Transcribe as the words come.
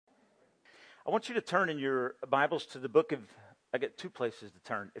I want you to turn in your Bibles to the book of, I got two places to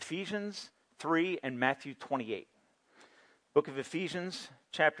turn, Ephesians 3 and Matthew 28. Book of Ephesians,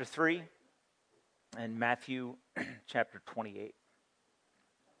 chapter 3, and Matthew, chapter 28.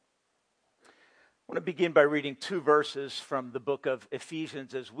 I want to begin by reading two verses from the book of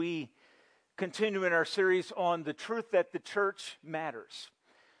Ephesians as we continue in our series on the truth that the church matters.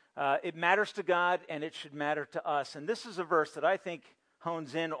 It matters to God, and it should matter to us. And this is a verse that I think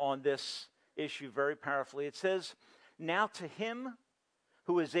hones in on this issue very powerfully. It says, "Now to him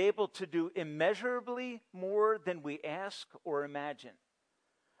who is able to do immeasurably more than we ask or imagine,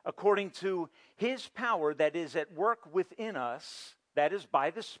 according to his power that is at work within us, that is by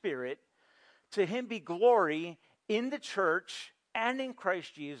the Spirit, to him be glory in the church and in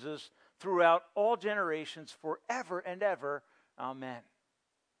Christ Jesus throughout all generations forever and ever. Amen."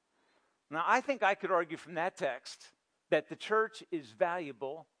 Now, I think I could argue from that text that the church is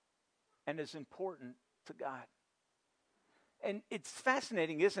valuable and is important to God. And it's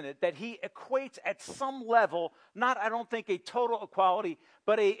fascinating, isn't it, that he equates at some level, not, I don't think, a total equality,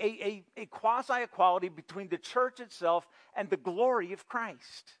 but a quasi-equality between the church itself and the glory of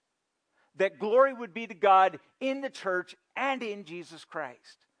Christ. That glory would be to God in the church and in Jesus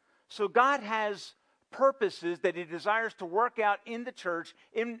Christ. So God has purposes that he desires to work out in the church,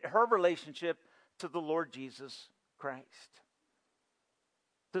 in her relationship to the Lord Jesus Christ.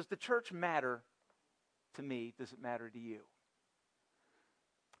 Does the church matter to me? Does it matter to you?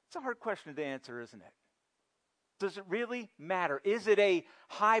 It's a hard question to answer, isn't it? Does it really matter? Is it a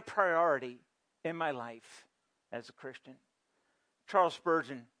high priority in my life as a Christian? Charles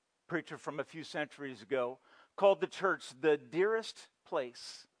Spurgeon, preacher from a few centuries ago, called the church the dearest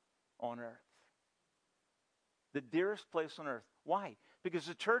place on earth. The dearest place on earth. Why? Because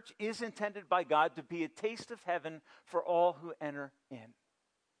the church is intended by God to be a taste of heaven for all who enter in.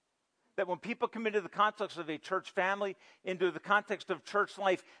 That when people come into the context of a church family, into the context of church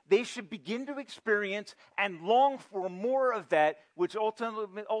life, they should begin to experience and long for more of that, which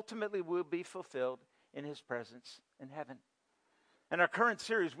ultimately will be fulfilled in his presence in heaven. In our current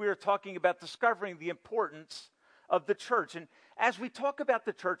series, we are talking about discovering the importance of the church. And as we talk about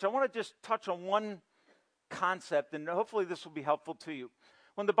the church, I want to just touch on one concept, and hopefully this will be helpful to you.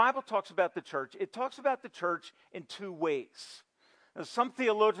 When the Bible talks about the church, it talks about the church in two ways. Now, some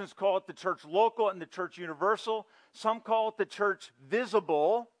theologians call it the church local and the church universal. Some call it the church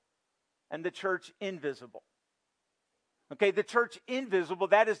visible and the church invisible. Okay, the church invisible,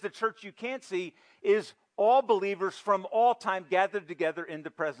 that is the church you can't see, is all believers from all time gathered together in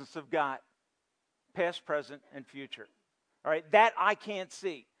the presence of God. Past, present, and future. All right, that I can't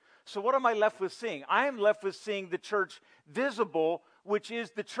see. So what am I left with seeing? I am left with seeing the church visible, which is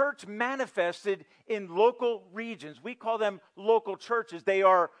the church manifested in local regions. We call them local churches. They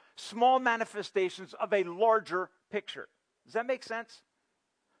are small manifestations of a larger picture. Does that make sense?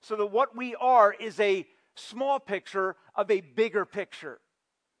 So that what we are is a small picture of a bigger picture.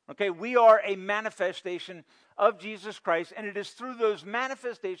 Okay, we are a manifestation of Jesus Christ, and it is through those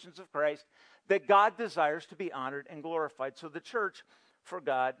manifestations of Christ that God desires to be honored and glorified. So the church for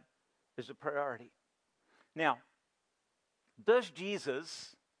God is a priority. Now, does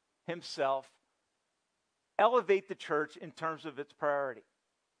Jesus himself elevate the church in terms of its priority?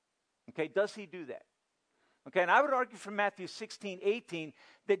 Okay, does he do that? Okay, and I would argue from Matthew 16:18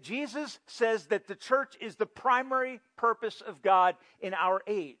 that Jesus says that the church is the primary purpose of God in our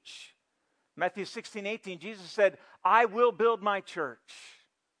age. Matthew 16:18, Jesus said, "I will build my church,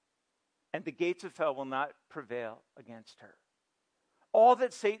 and the gates of hell will not prevail against her." All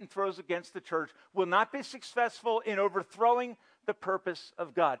that Satan throws against the church will not be successful in overthrowing the purpose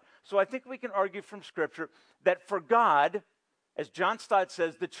of God. So I think we can argue from Scripture that for God, as John Stott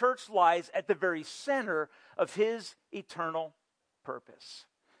says, the church lies at the very center of his eternal purpose.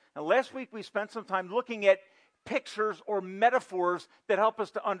 Now, last week we spent some time looking at pictures or metaphors that help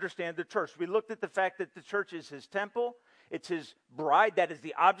us to understand the church. We looked at the fact that the church is his temple. It's his bride. That is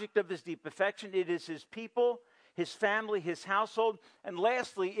the object of his deep affection. It is his people, his family, his household, and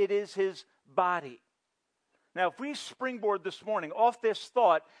lastly, it is his body. Now, if we springboard this morning off this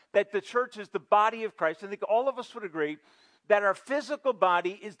thought that the church is the body of Christ, I think all of us would agree that our physical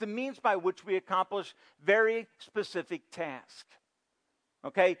body is the means by which we accomplish very specific tasks.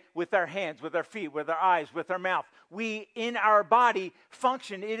 Okay? With our hands, with our feet, with our eyes, with our mouth. We, in our body,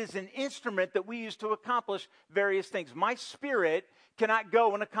 function. It is an instrument that we use to accomplish various things. My spirit cannot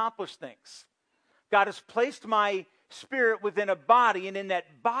go and accomplish things. God has placed my spirit within a body, and in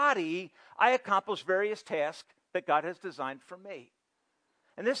that body, I accomplish various tasks that God has designed for me.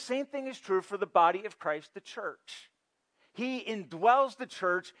 And this same thing is true for the body of Christ, the church. He indwells the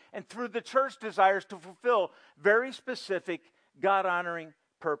church, and through the church desires to fulfill very specific God-honoring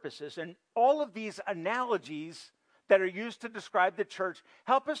purposes. And all of these analogies that are used to describe the church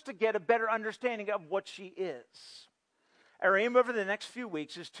help us to get a better understanding of what she is. Our aim over the next few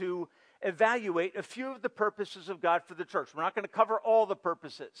weeks is to evaluate a few of the purposes of God for the church. We're not going to cover all the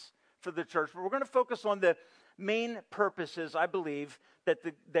purposes for the church, but we're going to focus on the main purposes, I believe,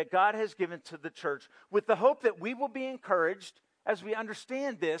 that God has given to the church, with the hope that we will be encouraged, as we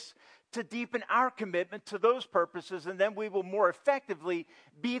understand this, to deepen our commitment to those purposes, and then we will more effectively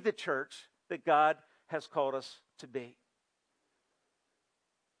be the church that God has called us to be.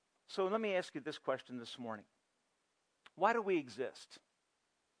 So let me ask you this question this morning. Why do we exist?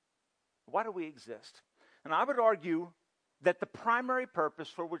 Why do we exist? And I would argue that the primary purpose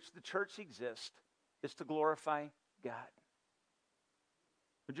for which the church exists is to glorify God.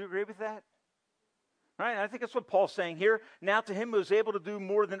 Would you agree with that? Right? And I think that's what Paul's saying here. Now to him who is able to do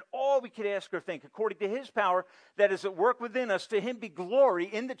more than all we could ask or think, according to his power that is at work within us, to him be glory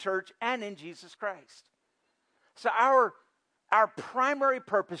in the church and in Jesus Christ. So our primary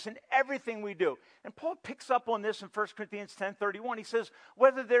purpose in everything we do. And Paul picks up on this in 1 Corinthians 10:31. He says,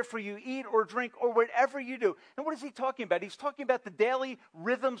 whether therefore you eat or drink or whatever you do. And what is he talking about? He's talking about the daily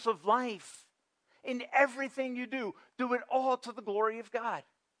rhythms of life. In everything you do it all to the glory of God.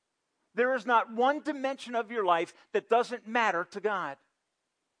 There is not one dimension of your life that doesn't matter to God.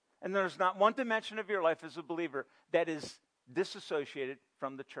 And there's not one dimension of your life as a believer that is disassociated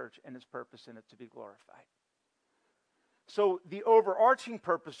from the church and its purpose in it to be glorified. So the overarching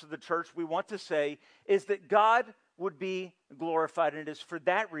purpose of the church, we want to say, is that God would be glorified. And it is for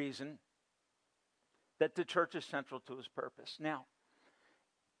that reason that the church is central to his purpose. Now,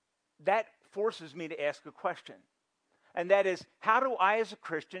 that forces me to ask a question. And that is, how do I as a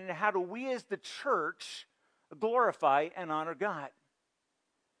Christian and how do we as the church glorify and honor God?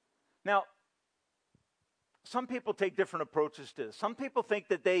 Now, some people take different approaches to this. Some people think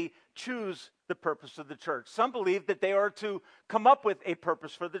that they choose the purpose of the church. Some believe that they are to come up with a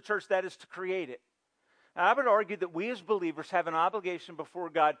purpose for the church, that is to create it. Now, I would argue that we as believers have an obligation before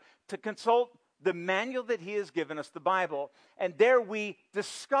God to consult the manual that he has given us, the Bible, and there we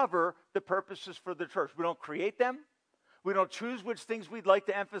discover the purposes for the church. We don't create them. We don't choose which things we'd like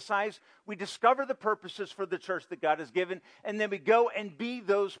to emphasize. We discover the purposes for the church that God has given, and then we go and be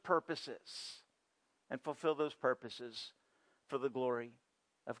those purposes and fulfill those purposes for the glory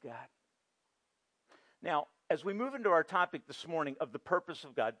of God. Now, as we move into our topic this morning of the purpose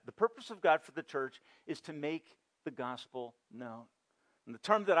of God, the purpose of God for the church is to make the gospel known. And the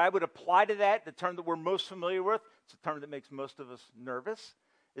term that I would apply to that, the term that we're most familiar with, it's a term that makes most of us nervous,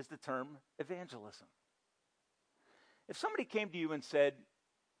 is the term evangelism. If somebody came to you and said,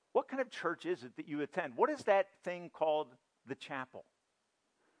 what kind of church is it that you attend? What is that thing called the chapel?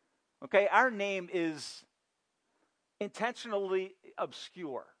 Okay, our name is intentionally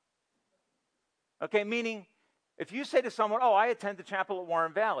obscure. Okay, meaning if you say to someone, oh, I attend the chapel at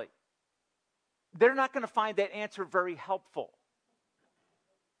Warren Valley, they're not going to find that answer very helpful.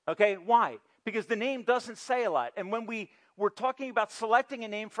 Okay, why? Because the name doesn't say a lot. And when we were talking about selecting a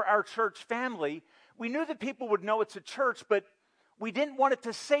name for our church family, we knew that people would know it's a church, but we didn't want it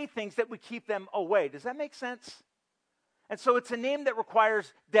to say things that would keep them away. Does that make sense? And so it's a name that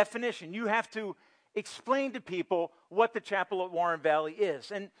requires definition. You have to explain to people what the chapel at Warren Valley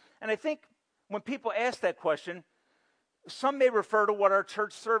is. And I think when people ask that question, some may refer to what our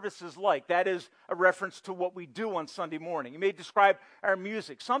church service is like. That is a reference to what we do on Sunday morning. You may describe our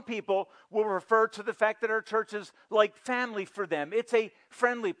music. Some people will refer to the fact that our church is like family for them. It's a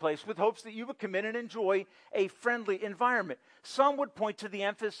friendly place with hopes that you would come in and enjoy a friendly environment. Some would point to the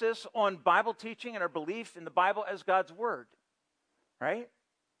emphasis on Bible teaching and our belief in the Bible as God's word. Right?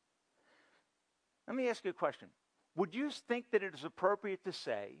 Let me ask you a question. Would you think that it is appropriate to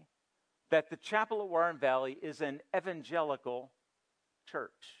say that the chapel at Warren Valley is an evangelical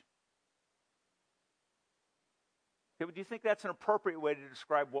church? Okay, do you think that's an appropriate way to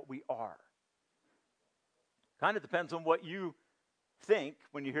describe what we are? Kind of depends on what you think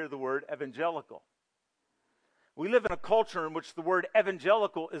when you hear the word evangelical. We live in a culture in which the word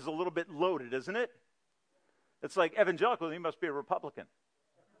evangelical is a little bit loaded, isn't it? It's like evangelical, you must be a Republican.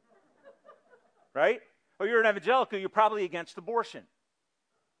 Right? Or you're an evangelical, you're probably against abortion.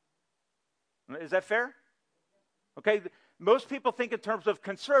 Is that fair? Okay, most people think in terms of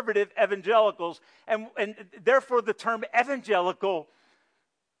conservative evangelicals, and therefore the term evangelical,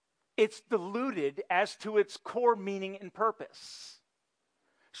 it's diluted as to its core meaning and purpose.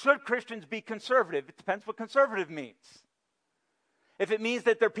 Should Christians be conservative? It depends what conservative means. if it means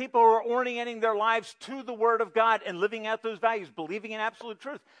that they're people who are orienting their lives to the Word of God and living out those values, believing in absolute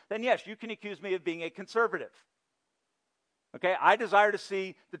truth, then yes, you can accuse me of being a conservative. Okay, I desire to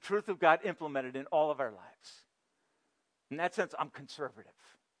see the truth of God implemented in all of our lives. In that sense, I'm conservative.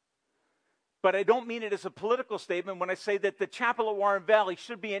 But I don't mean it as a political statement when I say that the chapel at Warren Valley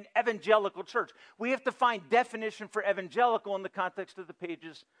should be an evangelical church. We have to find definition for evangelical in the context of the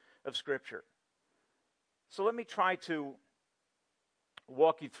pages of Scripture. So let me try to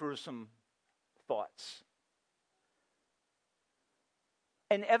walk you through some thoughts.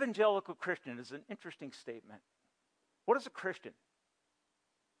 An evangelical Christian is an interesting statement. What is a Christian?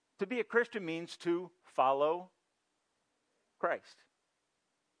 To be a Christian means to follow Christ.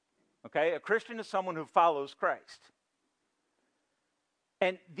 Okay, a Christian is someone who follows Christ.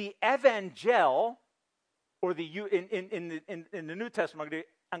 And the evangel, or in the New Testament,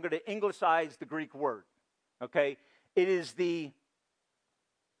 I'm going to Englishise the Greek word. Okay, it is the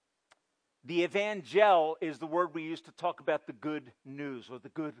evangel is the word we use to talk about the good news or the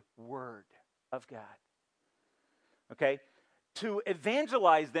good word of God. Okay, to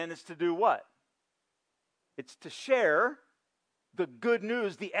evangelize then is to do what? It's to share the good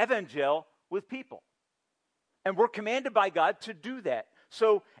news, the evangel, with people. And we're commanded by God to do that.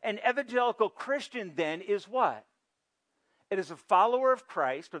 So an evangelical Christian then is what? It is a follower of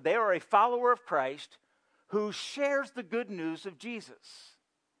Christ, or they are a follower of Christ who shares the good news of Jesus.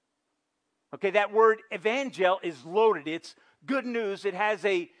 Okay, that word evangel is loaded. It's good news. It has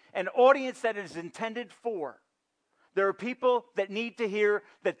an audience that it is intended for. There are people that need to hear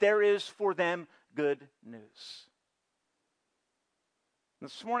that there is for them good news.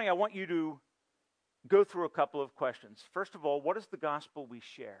 This morning, I want you to go through a couple of questions. First of all, what is the gospel we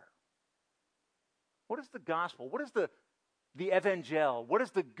share? What is the gospel? What is the evangel? What is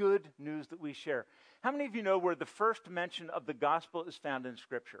the good news that we share? How many of you know where the first mention of the gospel is found in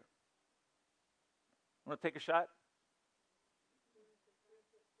Scripture? Want to take a shot?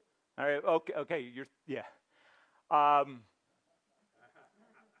 All right, okay, yeah.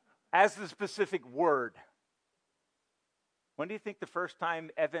 As the specific word, when do you think the first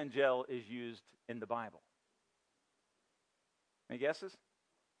time evangel is used in the Bible? Any guesses?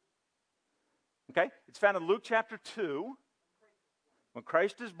 Okay, it's found in Luke chapter 2. When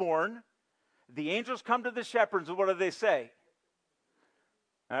Christ is born, the angels come to the shepherds, and what do they say?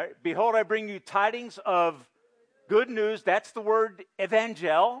 All right, behold, I bring you tidings of good news. That's the word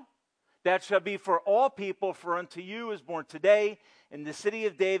evangel. That shall be for all people, for unto you is born today in the city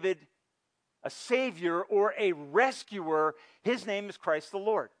of David a Savior or a rescuer. His name is Christ the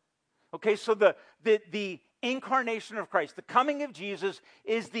Lord. Okay, so the incarnation of Christ, the coming of Jesus,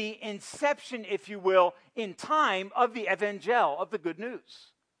 is the inception, if you will, in time of the evangel, of the good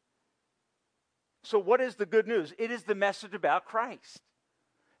news. So what is the good news? It is the message about Christ.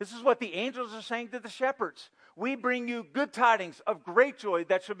 This is what the angels are saying to the shepherds. We bring you good tidings of great joy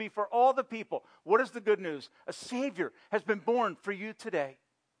that shall be for all the people. What is the good news? A Savior has been born for you today.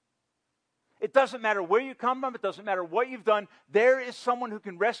 It doesn't matter where you come from. It doesn't matter what you've done. There is someone who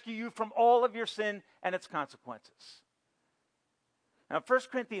can rescue you from all of your sin and its consequences. Now, 1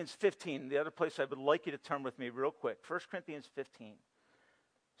 Corinthians 15, the other place I would like you to turn with me real quick. 1 Corinthians 15.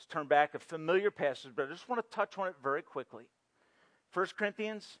 Let's turn back, a familiar passage, but I just want to touch on it very quickly. 1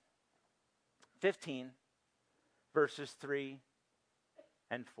 Corinthians 15, verses 3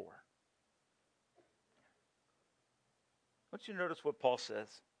 and 4. I want you to notice what Paul says.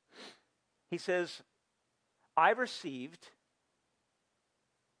 He says, what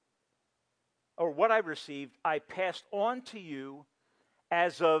I received, I passed on to you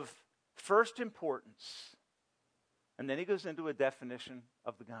as of first importance. And then he goes into a definition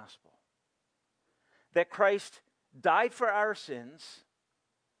of the gospel. That Christ died for our sins,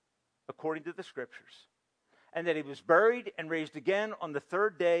 according to the Scriptures. And that he was buried and raised again on the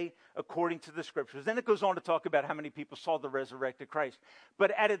third day, according to the Scriptures. Then it goes on to talk about how many people saw the resurrected Christ.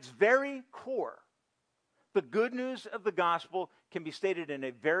 But at its very core, the good news of the gospel can be stated in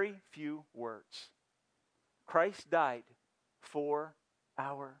a very few words. Christ died for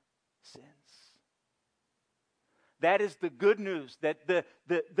our sins. That is the good news, that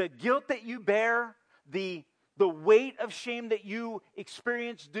the guilt that you bear, the weight of shame that you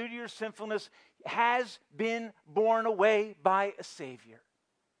experience due to your sinfulness has been borne away by a Savior.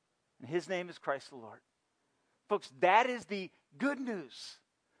 And his name is Christ the Lord. Folks, that is the good news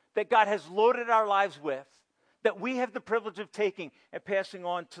that God has loaded our lives with, that we have the privilege of taking and passing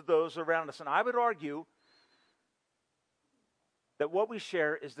on to those around us. And I would argue that what we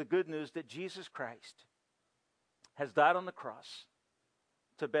share is the good news that Jesus Christ has died on the cross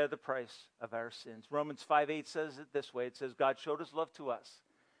to bear the price of our sins. Romans 5:8 says it this way. It says, God showed his love to us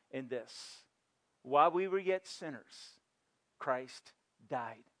in this: while we were yet sinners, Christ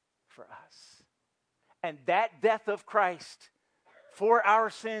died for us. And that death of Christ for our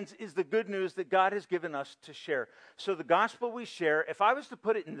sins is the good news that God has given us to share. So the gospel we share, if I was to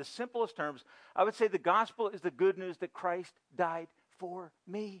put it in the simplest terms, I would say the gospel is the good news that Christ died for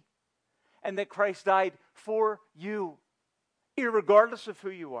me and that Christ died for you, irregardless of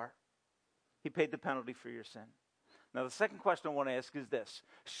who you are. He paid the penalty for your sin. Now, the second question I want to ask is this: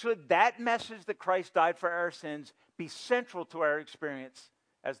 should that message that Christ died for our sins be central to our experience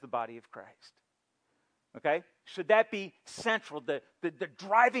as the body of Christ? Okay? Should that be central, the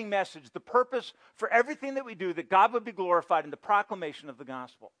driving message, the purpose for everything that we do, that God would be glorified in the proclamation of the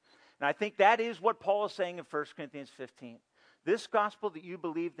gospel? And I think that is what Paul is saying in 1 Corinthians 15. This gospel that you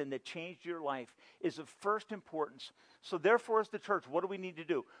believed and that changed your life is of first importance. So therefore, as the church, what do we need to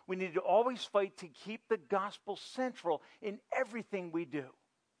do? We need to always fight to keep the gospel central in everything we do.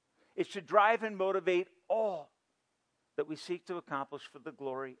 It should drive and motivate all that we seek to accomplish for the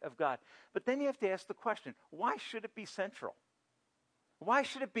glory of God. But then you have to ask the question, why should it be central? Why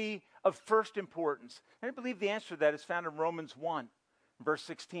should it be of first importance? And I believe the answer to that is found in Romans 1, verse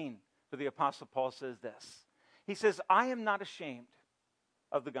 16, where the Apostle Paul says this. He says, I am not ashamed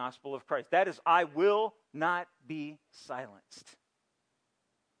of the gospel of Christ. That is, I will not be silenced.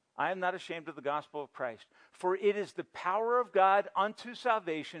 I am not ashamed of the gospel of Christ, for it is the power of God unto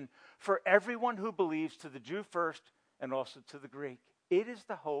salvation for everyone who believes, to the Jew first and also to the Greek. It is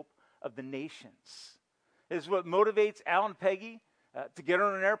the hope of the nations. It is what motivates Al and Peggy to get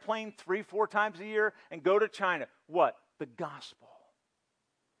on an airplane 3-4 times a year and go to China. What? The gospel.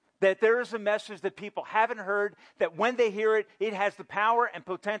 That there is a message that people haven't heard, that when they hear it, it has the power and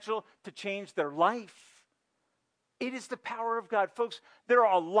potential to change their life. It is the power of God. Folks, there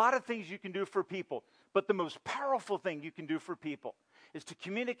are a lot of things you can do for people, but the most powerful thing you can do for people is to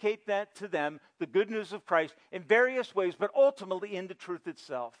communicate that to them, the good news of Christ, in various ways, but ultimately in the truth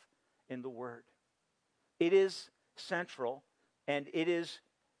itself, in the Word. It is central, and it is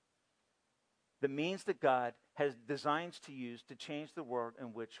the means that God has designs to use to change the world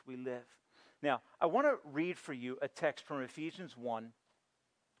in which we live. Now, I want to read for you a text from Ephesians 1,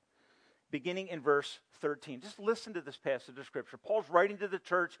 beginning in verse 13. Just listen to this passage of Scripture. Paul's writing to the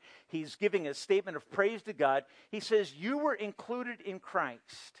church. He's giving a statement of praise to God. He says, you were included in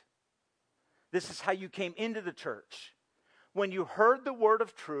Christ. This is how you came into the church. When you heard the word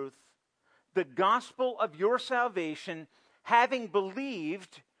of truth, the gospel of your salvation, having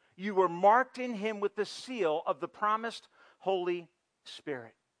believed, you were marked in him with the seal of the promised Holy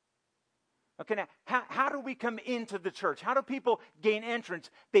Spirit. Okay, now, how do we come into the church? How do people gain entrance?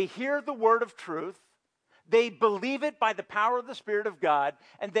 They hear the word of truth, they believe it by the power of the Spirit of God,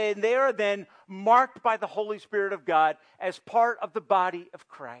 and they are then marked by the Holy Spirit of God as part of the body of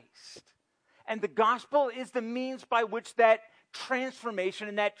Christ. And the gospel is the means by which that transformation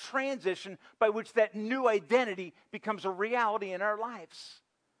and that transition, by which that new identity becomes a reality in our lives.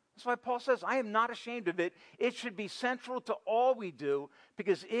 That's why Paul says, I am not ashamed of it. It should be central to all we do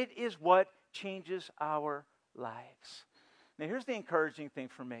because it is what changes our lives. Now, here's the encouraging thing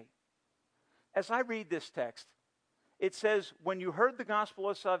for me. As I read this text, it says, when you heard the gospel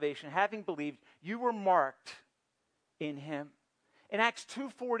of salvation, having believed, you were marked in him. In Acts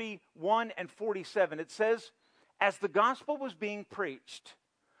 2:41 and 47, it says, as the gospel was being preached,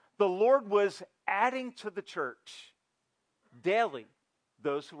 the Lord was adding to the church daily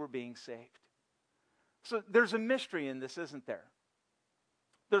those who were being saved. So there's a mystery in this, isn't there?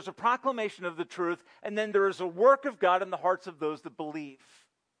 There's a proclamation of the truth, and then there is a work of God in the hearts of those that believe.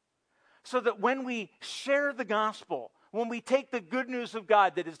 So that when we share the gospel, when we take the good news of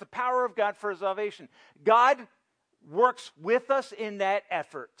God, that is the power of God for salvation, God works with us in that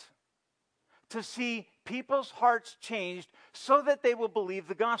effort to see people's hearts changed so that they will believe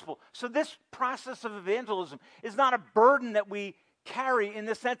the gospel. So this process of evangelism is not a burden that we carry in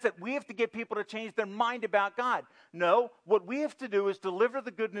the sense that we have to get people to change their mind about God. No, what we have to do is deliver the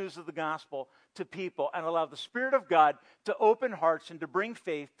good news of the gospel to people and allow the Spirit of God to open hearts and to bring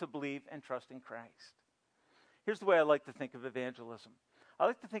faith to believe and trust in Christ. Here's the way I like to think of evangelism. I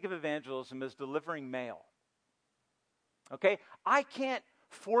like to think of evangelism as delivering mail. Okay? I can't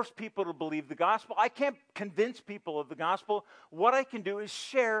force people to believe the gospel. I can't convince people of the gospel. What I can do is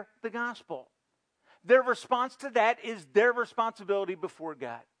share the gospel. Their response to that is their responsibility before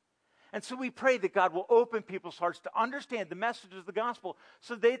God. And so we pray that God will open people's hearts to understand the message of the gospel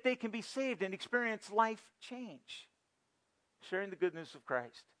so that they can be saved and experience life change. Sharing the good news of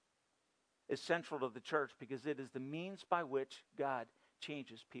Christ is central to the church because it is the means by which God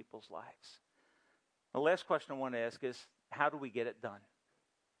changes people's lives. The last question I want to ask is, how do we get it done?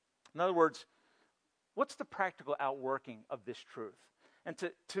 In other words, what's the practical outworking of this truth? And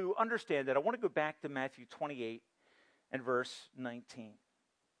to understand that, I want to go back to Matthew 28 and verse 19.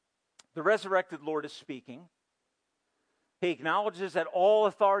 The resurrected Lord is speaking. He acknowledges that all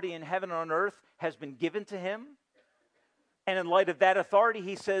authority in heaven and on earth has been given to him. And in light of that authority,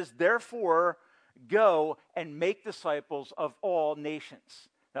 he says, therefore, go and make disciples of all nations.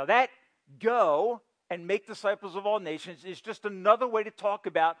 Now that go and make disciples of all nations is just another way to talk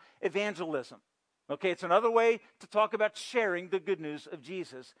about evangelism. Okay, it's another way to talk about sharing the good news of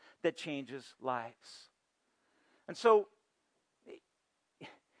Jesus that changes lives. And so,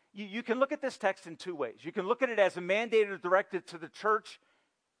 you can look at this text in two ways. You can look at it as a mandate or directed to the church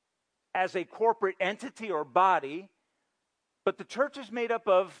as a corporate entity or body, but the church is made up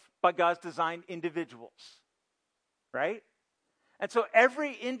of, by God's design, individuals, right? And so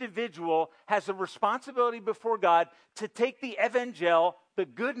every individual has a responsibility before God to take the Evangel, the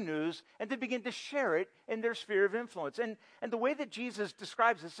good news, and to begin to share it in their sphere of influence. And the way that Jesus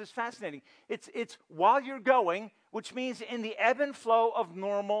describes this is fascinating. It's while you're going, which means in the ebb and flow of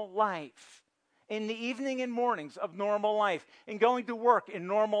normal life, in the evening and mornings of normal life, in going to work in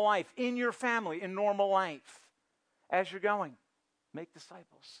normal life, in your family in normal life. As you're going, make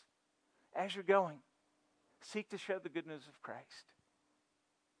disciples. As you're going, seek to share the good news of Christ.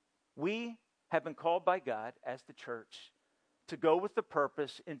 We have been called by God as the church to go with the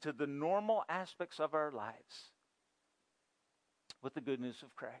purpose into the normal aspects of our lives with the good news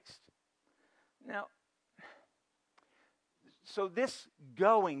of Christ. Now, so this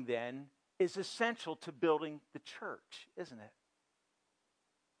going then is essential to building the church, isn't it?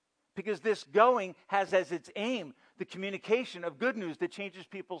 Because this going has as its aim the communication of good news that changes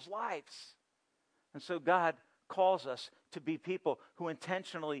people's lives. And so God calls us to be people who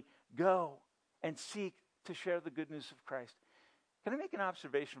intentionally go and seek to share the good news of Christ. Can I make an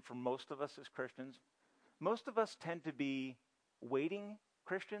observation for most of us as Christians? Most of us tend to be waiting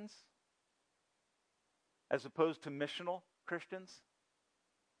Christians as opposed to missional Christians.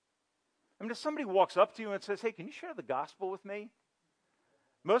 I mean, if somebody walks up to you and says, hey, can you share the gospel with me?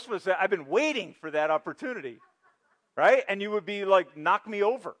 Most of us say, I've been waiting for that opportunity, right? And you would be like, knock me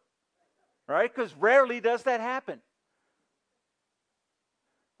over, right? Because rarely does that happen.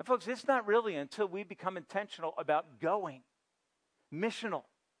 And folks, it's not really until we become intentional about going, missional.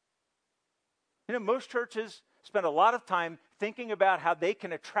 You know, most churches spend a lot of time thinking about how they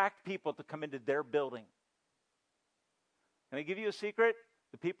can attract people to come into their building. Can I give you a secret?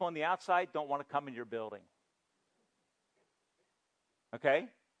 The people on the outside don't want to come in your building. Okay?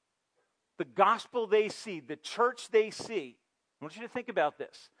 The gospel they see, the church they see, I want you to think about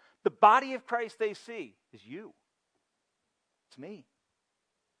this. The body of Christ they see is you. It's me.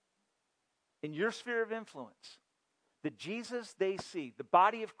 In your sphere of influence, the Jesus they see, the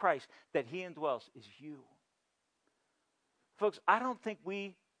body of Christ that he indwells is you. Folks, I don't think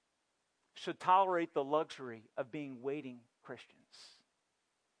we should tolerate the luxury of being waiting Christians.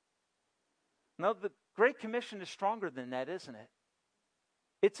 No, the Great Commission is stronger than that, isn't it?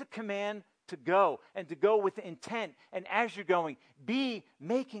 It's a command to go, and to go with intent. And as you're going, be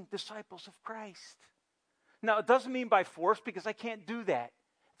making disciples of Christ. Now, it doesn't mean by force, because I can't do that.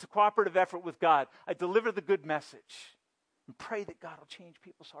 It's a cooperative effort with God. I deliver the good message and pray that God will change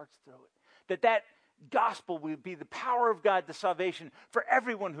people's hearts through it. That gospel will be the power of God to salvation for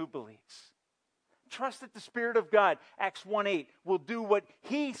everyone who believes. Trust that the Spirit of God, Acts 1:8, will do what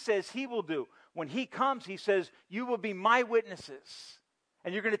he says he will do. When he comes, he says, you will be my witnesses.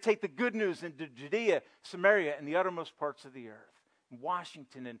 And you're going to take the good news into Judea, Samaria, and the uttermost parts of the earth. In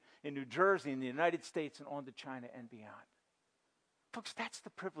Washington and in New Jersey, in the United States, and on to China and beyond. Folks, that's the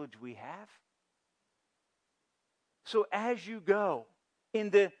privilege we have. So as you go in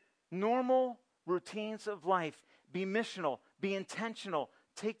the normal routines of life, be missional, be intentional,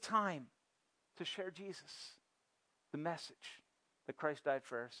 take time to share Jesus, the message that Christ died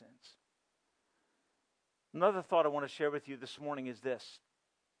for our sins. Another thought I want to share with you this morning is this.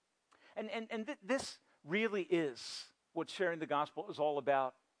 And this really is what sharing the gospel is all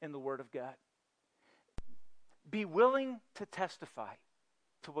about in the Word of God. Be willing to testify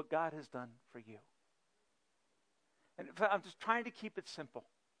to what God has done for you. And I'm just trying to keep it simple.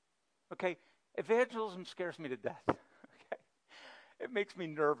 Okay? Evangelism scares me to death. Okay? It makes me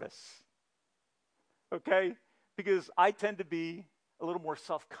nervous. Okay? Because I tend to be a little more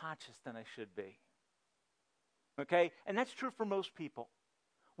self-conscious than I should be. Okay? And that's true for most people.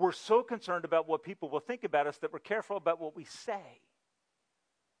 We're so concerned about what people will think about us that we're careful about what we say.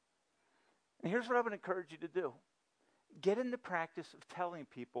 And here's what I would encourage you to do. Get in the practice of telling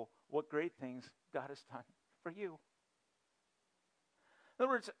people what great things God has done for you. In other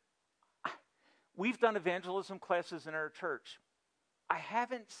words, we've done evangelism classes in our church. I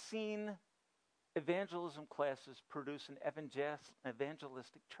haven't seen evangelism classes produce an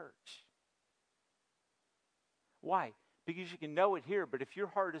evangelistic church. Why? Because you can know it here, but if your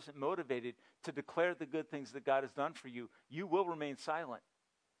heart isn't motivated to declare the good things that God has done for you, you will remain silent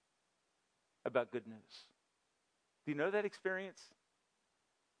about good news. Do you know that experience?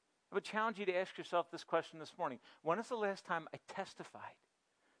 I would challenge you to ask yourself this question this morning. When is the last time I testified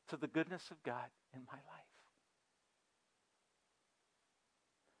to the goodness of God in my life?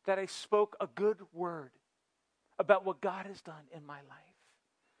 That I spoke a good word about what God has done in my life.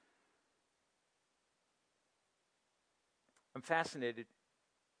 I'm fascinated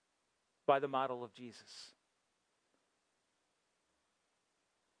by the model of Jesus.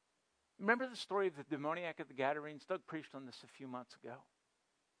 Remember the story of the demoniac at the Gadarenes? Doug preached on this a few months ago.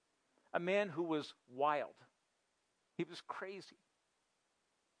 A man who was wild. He was crazy.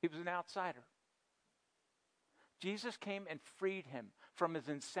 He was an outsider. Jesus came and freed him from his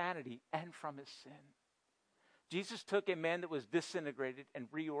insanity and from his sin. Jesus took a man that was disintegrated and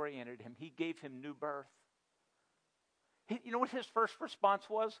reoriented him. He gave him new birth. You know what his first response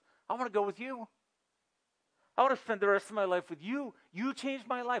was? I want to go with you. I want to spend the rest of my life with you. You changed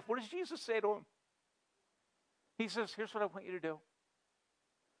my life. What does Jesus say to him? He says, here's what I want you to do.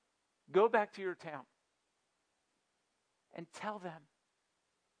 Go back to your town and tell them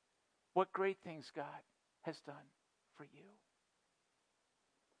what great things God has done for you.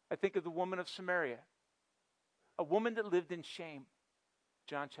 I think of the woman of Samaria, a woman that lived in shame.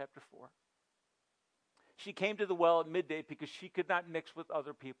 John chapter 4. She came to the well at midday because she could not mix with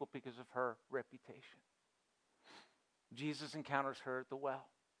other people because of her reputation. Jesus encounters her at the well,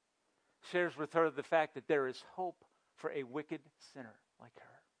 shares with her the fact that there is hope for a wicked sinner like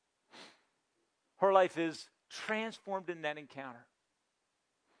her. Her life is transformed in that encounter.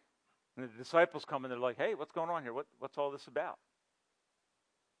 And the disciples come and they're like, hey, what's going on here? What's all this about?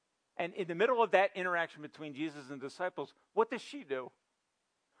 And in the middle of that interaction between Jesus and the disciples, what does she do?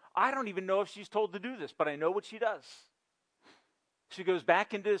 I don't even know if she's told to do this, but I know what she does. She goes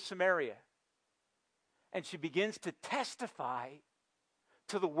back into Samaria, and she begins to testify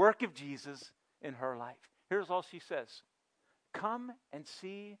to the work of Jesus in her life. Here's all she says. Come and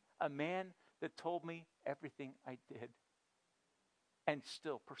see a man that told me everything I did and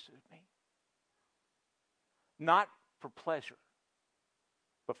still pursued me. Not for pleasure,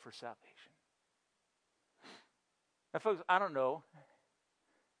 but for salvation. Now, folks, I don't know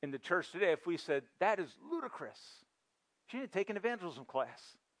in the church today if we said, that is ludicrous. She didn't take an evangelism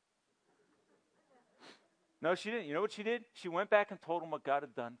class. No, she didn't. You know what she did? She went back and told them what God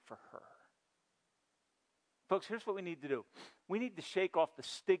had done for her. Folks, here's what we need to do. We need to shake off the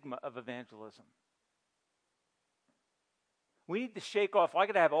stigma of evangelism. We need to shake off, I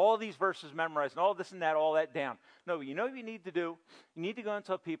got to have all these verses memorized and all this and that, all that down. No, you know what you need to do? You need to go and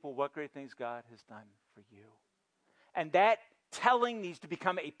tell people what great things God has done for you. And that telling needs to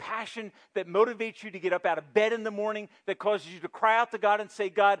become a passion that motivates you to get up out of bed in the morning, that causes you to cry out to God and say,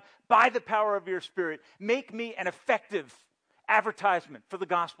 God, by the power of your Spirit, make me an effective advertisement for the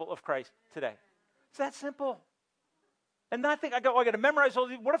gospel of Christ today. It's that simple. And not think, I got to memorize all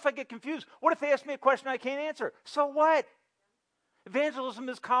these. What if I get confused? What if they ask me a question I can't answer? So what? Evangelism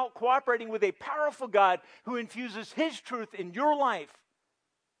is cooperating with a powerful God who infuses his truth in your life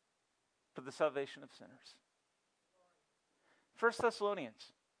for the salvation of sinners. 1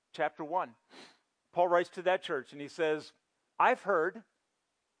 Thessalonians chapter 1. Paul writes to that church and he says, I've heard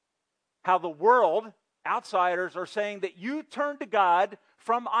how the world, outsiders, are saying that you turn to God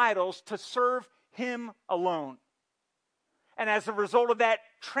from idols to serve him alone. And as a result of that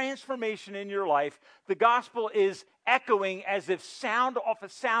transformation in your life, the gospel is echoing as if sound off a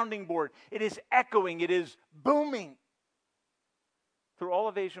sounding board. It is echoing, it is booming through all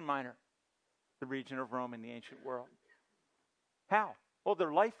of Asia Minor, the region of Rome in the ancient world. How? Well,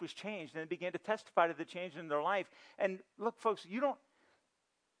 their life was changed, and they began to testify to the change in their life. And look, folks,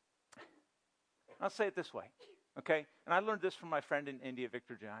 I'll say it this way, okay? And I learned this from my friend in India,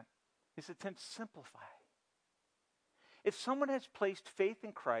 Victor John. He said, Tim, simplify. If someone has placed faith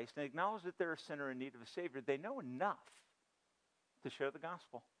in Christ and acknowledged that they're a sinner in need of a Savior, they know enough to share the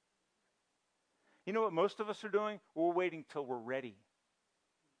gospel. You know what most of us are doing? We're waiting till we're ready.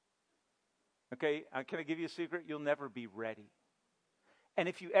 Okay, can I give you a secret? You'll never be ready. And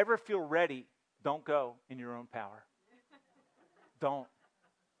if you ever feel ready, don't go in your own power. Don't.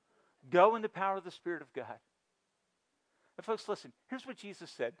 Go in the power of the Spirit of God. And folks, listen, here's what Jesus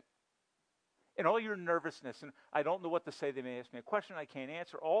said. And all your nervousness, and I don't know what to say, they may ask me a question I can't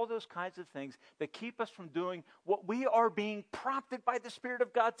answer, all those kinds of things that keep us from doing what we are being prompted by the Spirit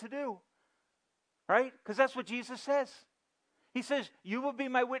of God to do. Right? Because that's what Jesus says. He says, you will be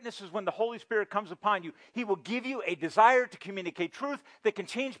my witnesses when the Holy Spirit comes upon you. He will give you a desire to communicate truth that can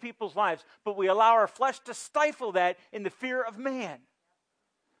change people's lives, but we allow our flesh to stifle that in the fear of man.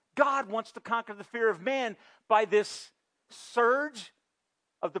 God wants to conquer the fear of man by this surge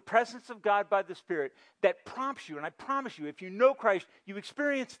of the presence of God by the Spirit that prompts you. And I promise you, if you know Christ, you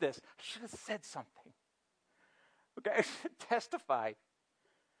experience this. I should have said something. Okay, I should testify.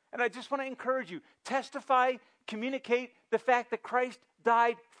 And I just want to encourage you, testify, communicate the fact that Christ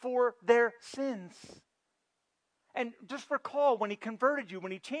died for their sins. And just recall when he converted you,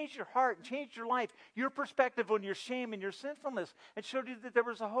 when he changed your heart and changed your life, your perspective on your shame and your sinfulness, and showed you that there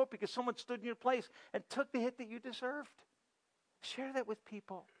was a hope because someone stood in your place and took the hit that you deserved. Share that with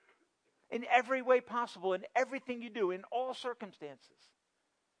people in every way possible, in everything you do, in all circumstances.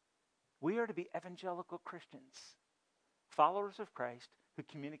 We are to be evangelical Christians, followers of Christ who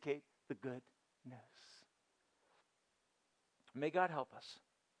communicate the good news. May God help us.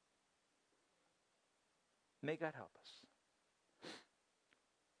 May God help us.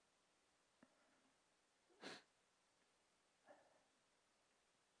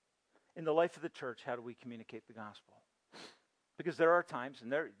 In the life of the church, how do we communicate the gospel? Because there are times,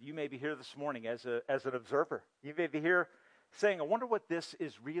 and you may be here this morning as an observer. You may be here saying, I wonder what this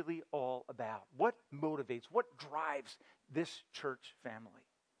is really all about. What motivates, what drives this church family?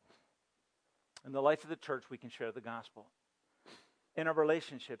 In the life of the church, we can share the gospel. In our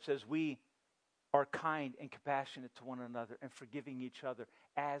relationships, as we are kind and compassionate to one another and forgiving each other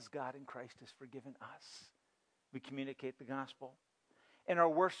as God in Christ has forgiven us, we communicate the gospel. In our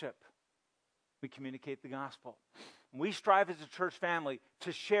worship, we communicate the gospel. We strive as a church family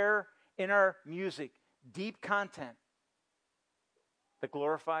to share in our music deep content that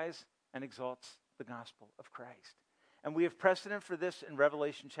glorifies and exalts the gospel of Christ. And we have precedent for this in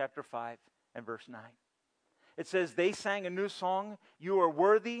Revelation chapter 5 and verse 9. It says, they sang a new song, you are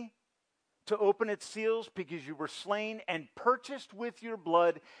worthy to open its seals because you were slain and purchased with your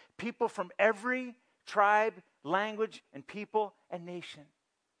blood people from every tribe, language, and people and nation.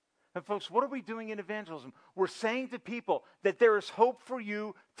 And folks, what are we doing in evangelism? We're saying to people that there is hope for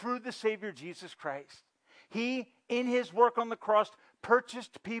you through the Savior Jesus Christ. He, in his work on the cross,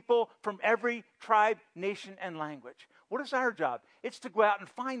 purchased people from every tribe, nation, and language. What is our job? It's to go out and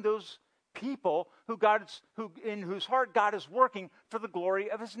find those people in whose heart God is working for the glory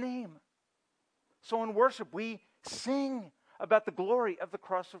of his name. So in worship, we sing about the glory of the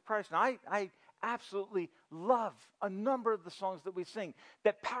cross of Christ. And I absolutely love a number of the songs that we sing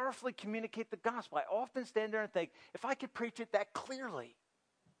that powerfully communicate the gospel. I often stand there and think, if I could preach it that clearly,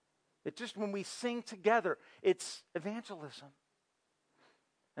 that just when we sing together, it's evangelism.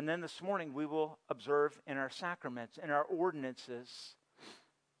 And then this morning, we will observe in our sacraments, in our ordinances,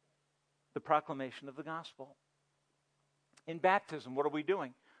 the proclamation of the gospel. In baptism, what are we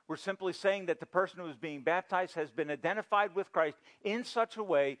doing? We're simply saying that the person who is being baptized has been identified with Christ in such a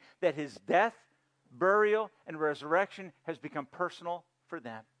way that his death, burial, and resurrection has become personal for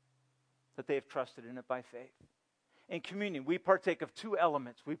them, that they have trusted in it by faith. In communion, we partake of two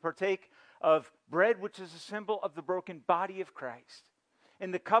elements. We partake of bread, which is a symbol of the broken body of Christ.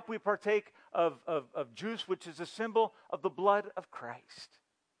 In the cup, we partake of juice, which is a symbol of the blood of Christ.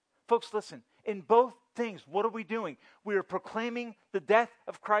 Folks, listen, in both things, what are we doing? We are proclaiming the death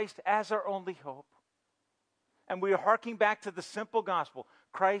of Christ as our only hope. And we are harking back to the simple gospel.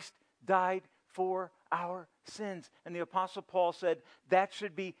 Christ died for our sins. And the Apostle Paul said that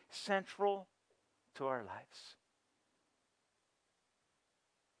should be central to our lives.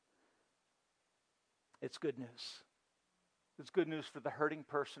 It's good news. It's good news for the hurting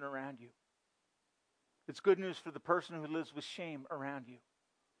person around you. It's good news for the person who lives with shame around you.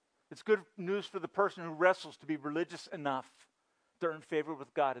 It's good news for the person who wrestles to be religious enough to earn favor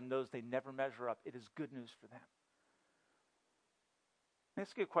with God and knows they never measure up. It is good news for them. Let me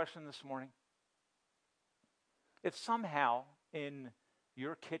ask you a question this morning. If somehow in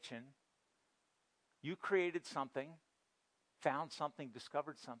your kitchen you created something, found something,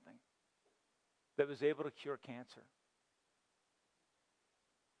 discovered something that was able to cure cancer,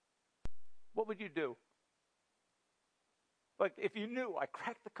 what would you do? Like, if you knew, I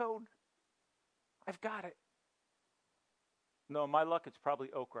cracked the code, I've got it. No, my luck, it's probably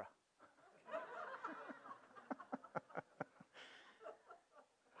okra.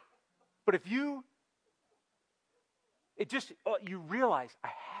 But if you realize, I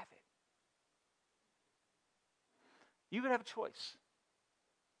have it. You would have a choice.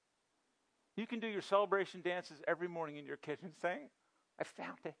 You can do your celebration dances every morning in your kitchen saying, I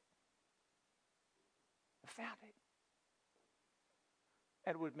found it. I found it.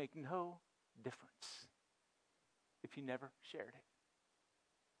 And it would make no difference if you never shared it.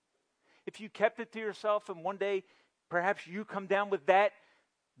 If you kept it to yourself and one day perhaps you come down with that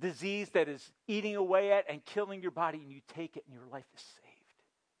disease that is eating away at and killing your body, and you take it and your life is saved.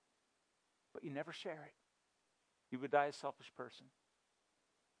 But you never share it. You would die a selfish person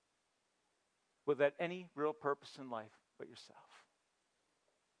without any real purpose in life but yourself.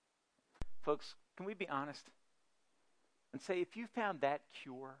 Folks, can we be honest and say, if you found that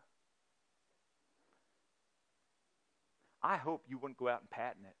cure, I hope you wouldn't go out and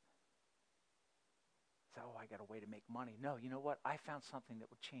patent it. Say, oh, I got a way to make money. No, you know what? I found something that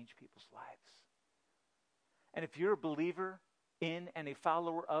would change people's lives. And if you're a believer in and a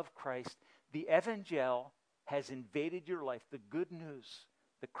follower of Christ, the Evangelical has invaded your life. The good news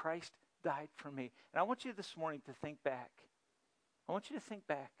that Christ died for me. And I want you this morning to think back. I want you to think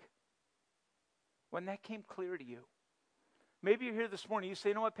back when that came clear to you. Maybe you're here this morning, you say,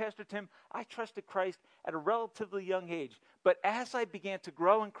 you know what, Pastor Tim, I trusted Christ at a relatively young age. But as I began to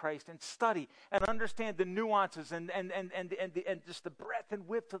grow in Christ and study and understand the nuances and just the breadth and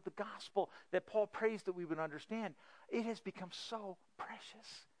width of the gospel that Paul prays that we would understand, it has become so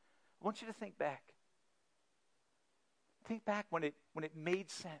precious. I want you to think back. Think back when it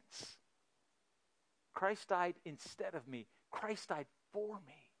made sense. Christ died instead of me. Christ died for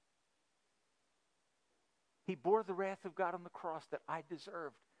me. He bore the wrath of God on the cross that I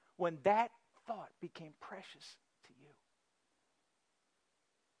deserved. When that thought became precious to you,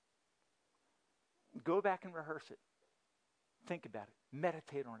 go back and rehearse it. Think about it.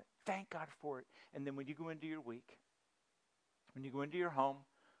 Meditate on it. Thank God for it. And then when you go into your week, when you go into your home,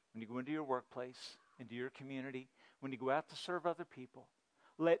 when you go into your workplace, into your community, when you go out to serve other people,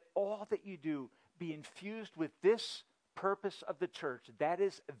 let all that you do be infused with this purpose of the church. That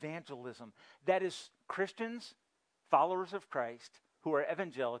is evangelism. That is Christians, followers of Christ, who are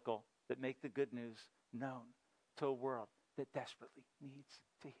evangelical, that make the good news known to a world that desperately needs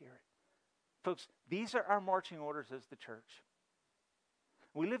to hear it. Folks, these are our marching orders as the church.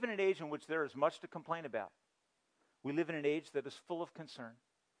 We live in an age in which there is much to complain about. We live in an age that is full of concern.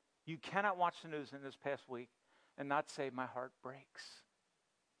 You cannot watch the news in this past week and not say, my heart breaks,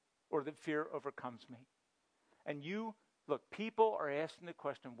 or that fear overcomes me. And look, people are asking the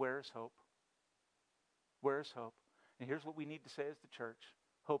question, where is hope? Where is hope? And here's what we need to say as the church.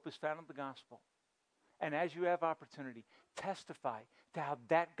 Hope is found in the gospel. And as you have opportunity, testify to how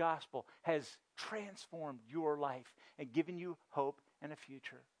that gospel has transformed your life and given you hope and a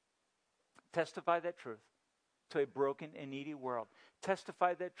future. Testify that truth to a broken and needy world.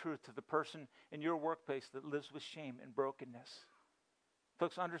 Testify that truth to the person in your workplace that lives with shame and brokenness.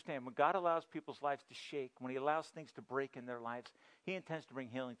 Folks, understand, when God allows people's lives to shake, when he allows things to break in their lives, he intends to bring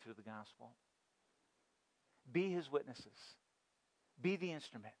healing through the gospel. Be his witnesses. Be the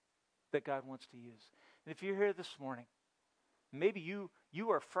instrument that God wants to use. And if you're here this morning, maybe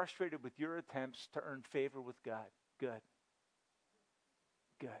you are frustrated with your attempts to earn favor with God. Good.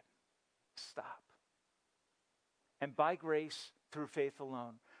 Stop. And by grace, through faith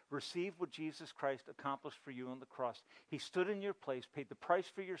alone, receive what Jesus Christ accomplished for you on the cross. He stood in your place, paid the price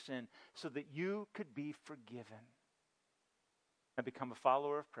for your sin so that you could be forgiven and become a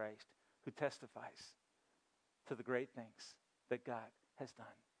follower of Christ who testifies to the great things that God has done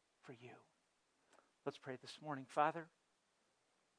for you. Let's pray this morning. Father,